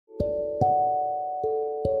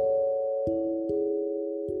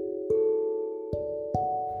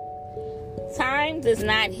Time does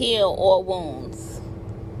not heal all wounds.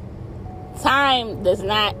 Time does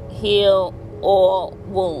not heal all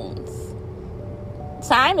wounds.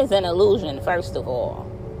 Time is an illusion, first of all.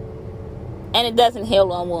 And it doesn't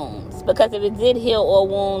heal all wounds. Because if it did heal all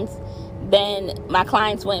wounds, then my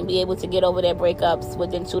clients wouldn't be able to get over their breakups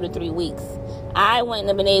within 2 to 3 weeks. I wouldn't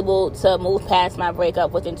have been able to move past my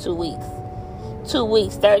breakup within 2 weeks. 2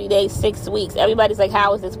 weeks, 30 days, 6 weeks. Everybody's like,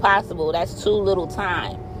 how is this possible? That's too little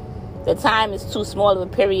time. The time is too small of a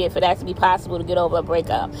period for that to be possible to get over a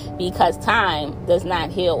breakup. Because time does not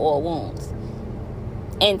heal all wounds.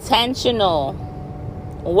 Intentional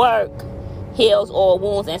work heals all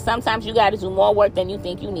wounds. And sometimes you got to do more work than you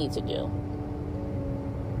think you need to do.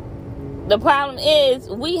 The problem is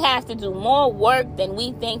we have to do more work than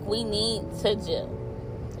we think we need to do.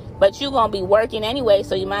 But you're going to be working anyway,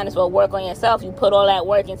 so you might as well work on yourself. You put all that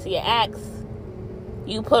work into your ex.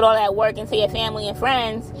 You put all that work into your family and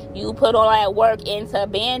friends. You put all that work into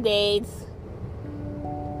Band-Aids,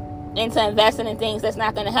 into investing in things that's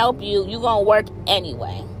not going to help you. You're going to work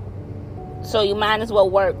anyway. So you might as well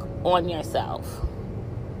work on yourself.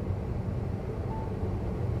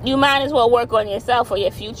 You might as well work on yourself for your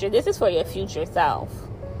future. This is for your future self.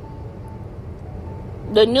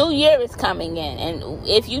 The new year is coming in. And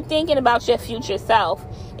if you're thinking about your future self,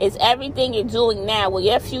 it's everything you're doing now. Will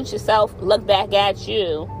your future self look back at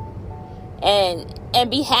you and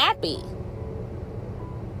be happy?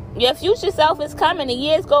 Your future self is coming. The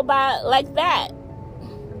years go by like that.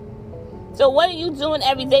 So what are you doing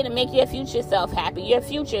every day to make your future self happy? Your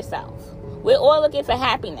future self. We're all looking for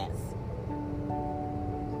happiness.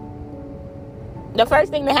 The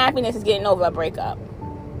first thing to happiness is getting over a breakup.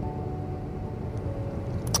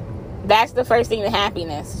 That's the first thing to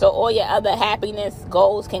happiness. So all your other happiness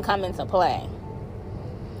goals can come into play.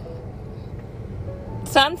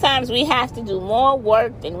 Sometimes we have to do more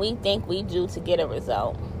work than we think we do to get a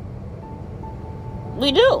result.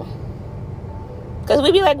 We do. Because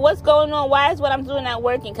we be like, what's going on? Why is what I'm doing not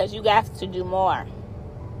working? Because you have to do more.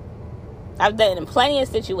 I've done it in plenty of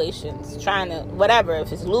situations, trying to, whatever,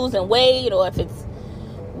 if it's losing weight or if it's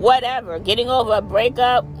whatever, getting over a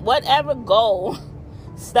breakup, whatever goal,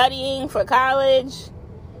 studying for college,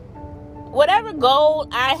 whatever goal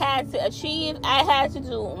I had to achieve, I had to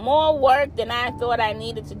do more work than I thought I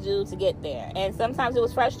needed to do to get there. And sometimes it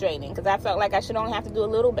was frustrating because I felt like I should only have to do a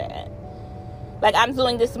little bit. Like, I'm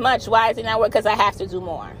doing this much, why is it not work? Because I have to do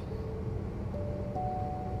more.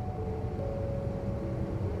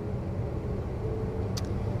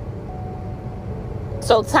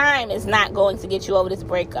 So time is not going to get you over this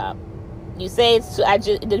breakup. You say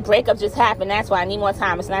the breakup just happened, that's why I need more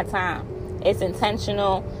time. It's not time. It's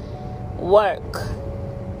intentional work.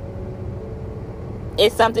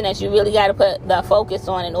 It's something that you really got to put the focus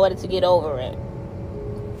on in order to get over it.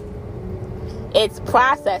 It's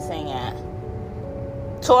processing it.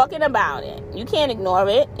 Talking about it. You can't ignore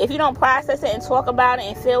it. If you don't process it and talk about it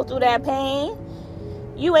and feel through that pain,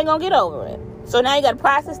 you ain't going to get over it. So now you got to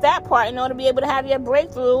process that part in order to be able to have your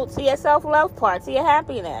breakthrough to your self-love part, to your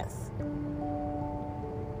happiness.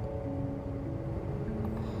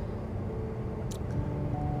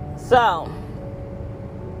 So,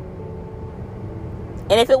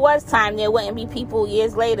 and if it was time, there wouldn't be people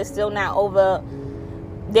years later still not over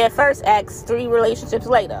their first ex 3 relationships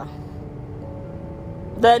later.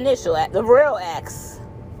 The initial ex, the real ex.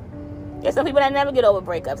 There's some people that never get over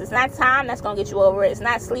breakups. It's not time that's going to get you over it. It's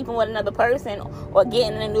not sleeping with another person or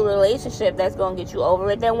getting in a new relationship that's going to get you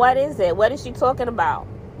over it. Then what is it? What is she talking about?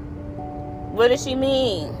 What does she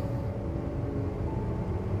mean?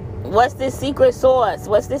 What's this secret sauce?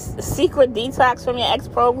 What's this secret detox from your ex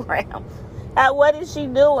program? What is she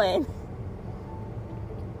doing?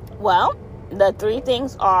 Well, the 3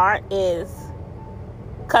 things is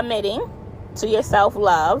committing to your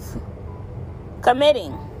self-love.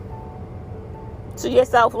 Committing to your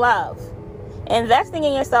self-love. Investing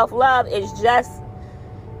in your self-love is just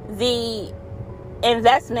the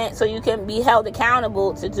investment so you can be held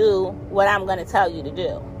accountable to do what I'm going to tell you to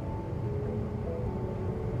do.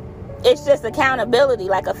 It's just accountability,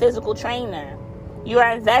 like a physical trainer. You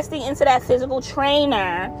are investing into that physical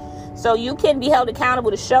trainer so you can be held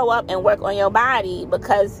accountable to show up and work on your body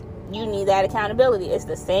because you need that accountability. It's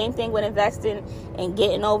the same thing with investing and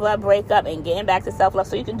getting over a breakup and getting back to self-love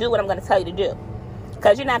so you can do what I'm going to tell you to do.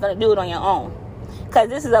 Because you're not going to do it on your own. Because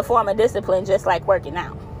this is a form of discipline just like working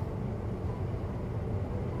out.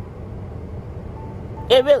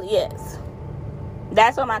 It really is.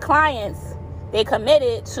 That's what my clients, they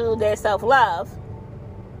committed to their self-love.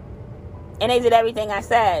 And they did everything I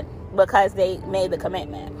said because they made the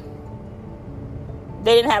commitment.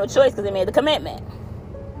 They didn't have a choice because they made the commitment.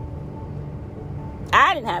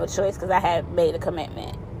 I didn't have a choice because I had made a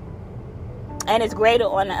commitment. And it's greater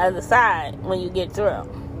on the other side when you get through.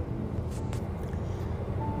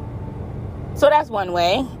 So that's one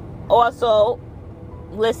way. Also,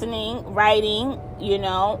 listening, writing, in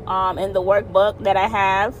the workbook that I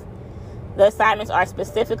have, the assignments are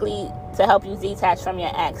specifically to help you detach from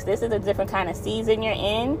your ex. This is a different kind of season you're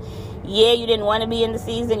in. Yeah, you didn't want to be in the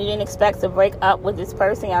season. You didn't expect to break up with this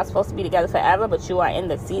person. Y'all supposed to be together forever, but you are in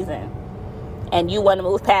the season. And you want to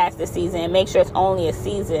move past the season and make sure it's only a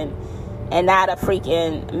season and not a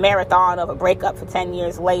freaking marathon of a breakup for 10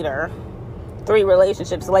 years later. 3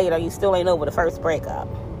 relationships later, you still ain't over the first breakup.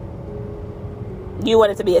 You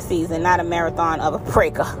want it to be a season, not a marathon of a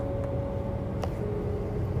breakup.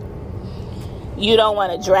 You don't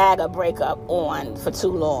want to drag a breakup on for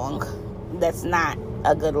too long. That's not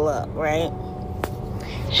a good look, right?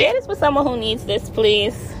 Share this with someone who needs this,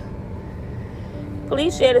 please.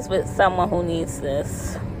 Please share this with someone who needs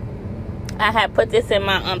this. I have put this in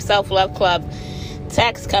my Self-Love Club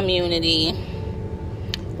text community.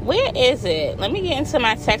 Where is it? Let me get into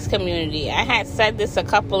my text community. I had said this a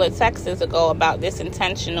couple of texts ago about this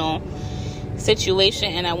intentional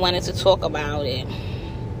situation, and I wanted to talk about it.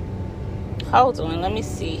 Hold on, let me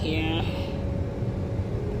see here.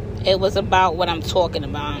 It was about what I'm talking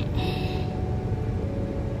about.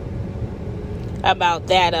 About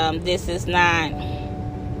that, this is not,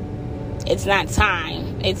 it's not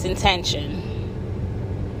time, it's intention.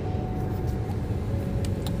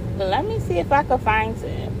 Let me see if I can find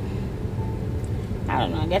it. I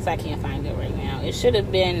don't know. I guess I can't find it right now. It should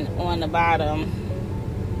have been on the bottom.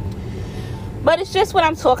 But it's just what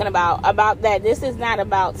I'm talking about. About that this is not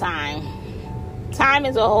about time. Time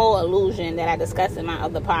is a whole illusion that I discussed in my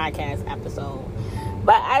other podcast episode.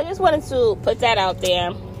 But I just wanted to put that out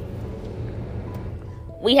there.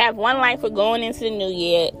 We have one life. We're going into the new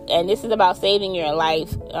year. And this is about saving your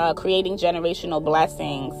life. Creating generational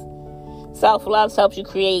blessings. Self-love helps you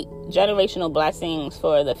create generational blessings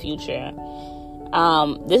for the future.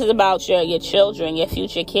 This is about your children, your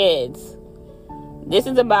future kids. This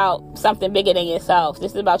is about something bigger than yourself.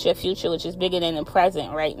 This is about your future, which is bigger than the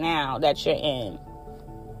present right now that you're in.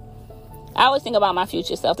 I always think about my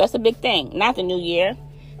future self. That's a big thing. Not the new year.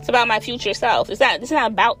 It's about my future self. This is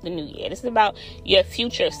not about the new year. This is about your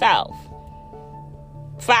future self.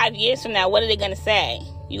 5 years from now, what are they going to say?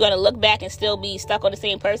 You're going to look back and still be stuck on the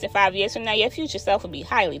same person 5 years from now? Your future self will be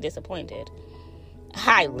highly disappointed.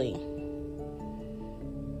 Highly.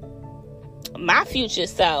 My future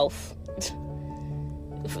self,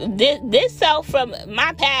 this self from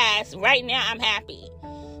my past, right now, I'm happy.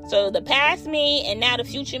 So the past me and now the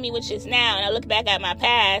future me, which is now, and I look back at my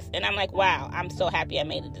past and I'm like, wow, I'm so happy I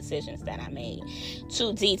made the decisions that I made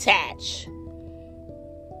to detach.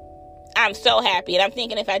 I'm so happy. And I'm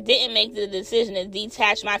thinking if I didn't make the decision to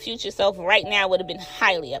detach, my future self right now would have been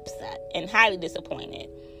highly upset and highly disappointed.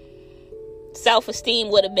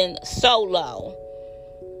 Self-esteem would have been so low.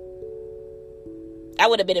 I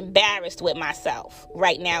would have been embarrassed with myself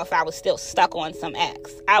right now if I was still stuck on some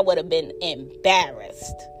ex. I would have been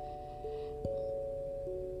embarrassed.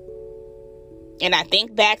 And I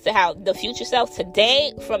think back to how the future self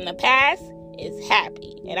today from the past is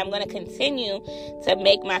happy. And I'm going to continue to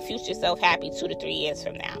make my future self happy 2 to 3 years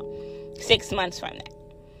from now. 6 months from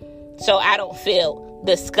now. So I don't feel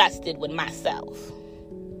disgusted with myself.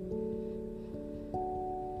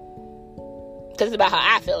 Because it's about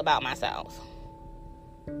how I feel about myself.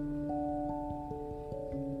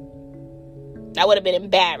 I would have been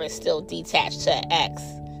embarrassed still detached to an ex.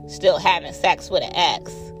 Still having sex with an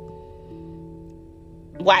ex.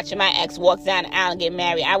 Watching my ex walk down the aisle and get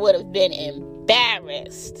married. I would have been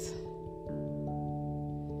embarrassed.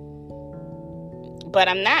 But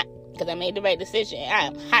I'm not. Because I made the right decision. I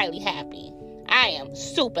am highly happy. I am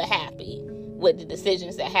super happy with the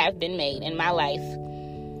decisions that have been made in my life.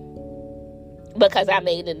 Because I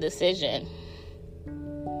made the decision.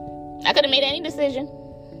 I could have made any decision.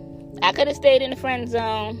 I could have stayed in the friend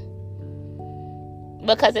zone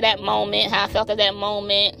because of that moment, how I felt at that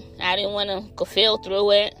moment. I didn't want to feel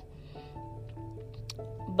through it.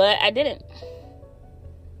 But I didn't.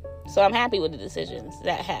 So I'm happy with the decisions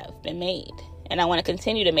that have been made. And I want to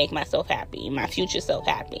continue to make myself happy, my future self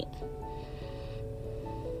happy.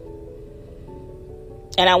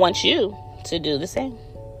 And I want you to do the same.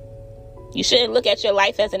 You shouldn't look at your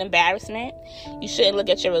life as an embarrassment. You shouldn't look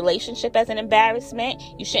at your relationship as an embarrassment.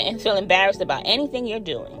 You shouldn't feel embarrassed about anything you're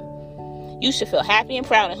doing. You should feel happy and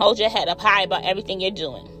proud and hold your head up high about everything you're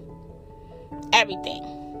doing. Everything.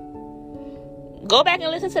 Go back and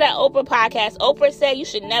listen to that Oprah podcast. Oprah said you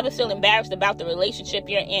should never feel embarrassed about the relationship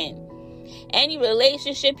you're in. Any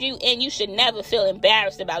relationship you in, you should never feel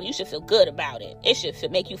embarrassed about it. You should feel good about it. It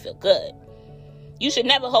should make you feel good. You should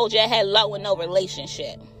never hold your head low in no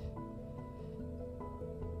relationship.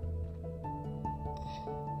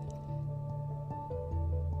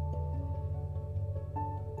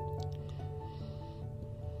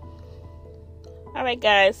 All right,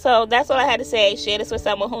 guys. So that's all I had to say. Share this with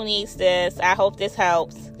someone who needs this. I hope this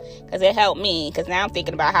helps, because it helped me. Because now I'm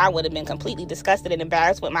thinking about how I would have been completely disgusted and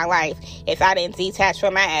embarrassed with my life if I didn't detach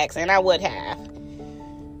from my ex, and I would have.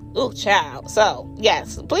 Ooh, child. So,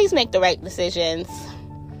 yes, please make the right decisions.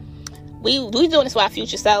 We doing this for our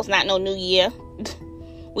future selves, not no new year.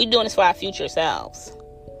 We doing this for our future selves.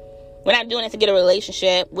 We're not doing it to get a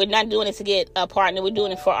relationship. We're not doing it to get a partner. We're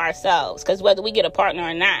doing it for ourselves. Because whether we get a partner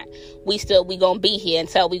or not, we going to be here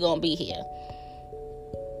until we going to be here.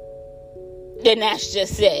 Then that's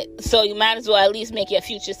just it. So you might as well at least make your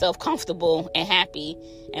future self comfortable and happy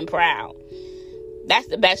and proud. That's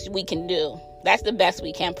the best we can do. That's the best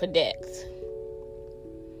we can predict.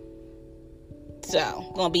 So,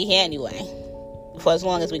 going to be here anyway. For as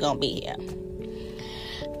long as we're going to be here.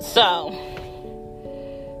 So,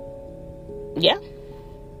 yeah.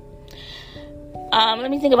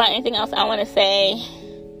 Let me think about anything else I want to say.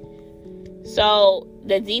 So,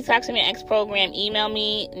 the Detox from Your Ex program, email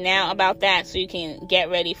me now about that so you can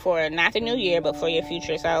get ready for not the new year, but for your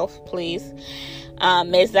future self, please.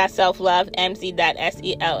 Ms.selflove,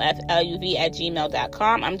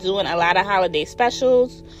 mz.selflove@gmail.com. I'm doing a lot of holiday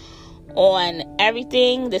specials on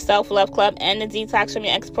everything, the Self-Love Club and the Detox from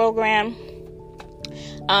Your Ex program.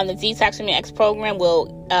 The Detox from Your Ex program will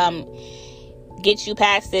get you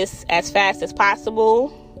past this as fast as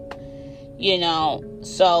possible.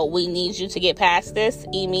 So we need you to get past this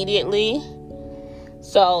immediately.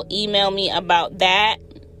 So email me about that,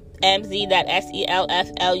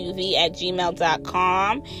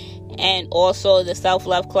 mz.selflove@gmail.com. And also the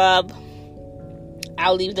Self-Love Club,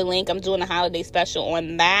 I'll leave the link. I'm doing a holiday special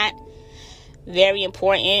on that. Very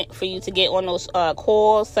important for you to get on those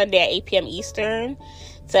calls Sunday at 8 p.m. Eastern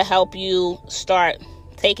to help you start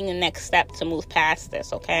taking the next step to move past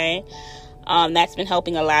this, okay? That's been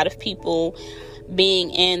helping a lot of people.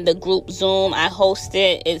 Being in the group Zoom I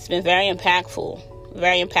hosted, it's been very impactful.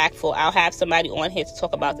 Very impactful. I'll have somebody on here to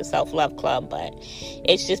talk about the Self-Love Club, but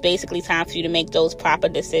it's just basically time for you to make those proper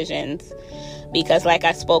decisions. Because like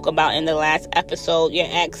I spoke about in the last episode, your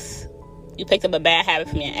ex, you picked up a bad habit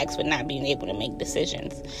from your ex with not being able to make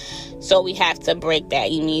decisions. So we have to break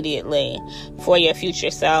that immediately for your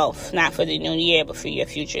future self. Not for the new year, but for your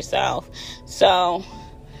future self. So,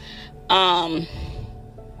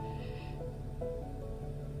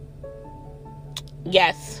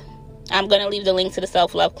 yes. I'm going to leave the link to the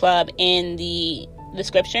Self-Love Club in the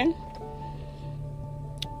description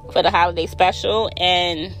for the holiday special.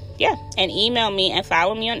 And yeah, and email me and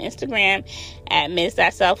follow me on Instagram at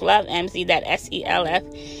ms.selflove, mz.selflove.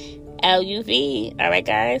 All right,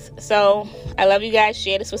 guys. So I love you guys.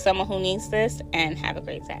 Share this with someone who needs this, and have a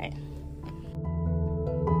great day.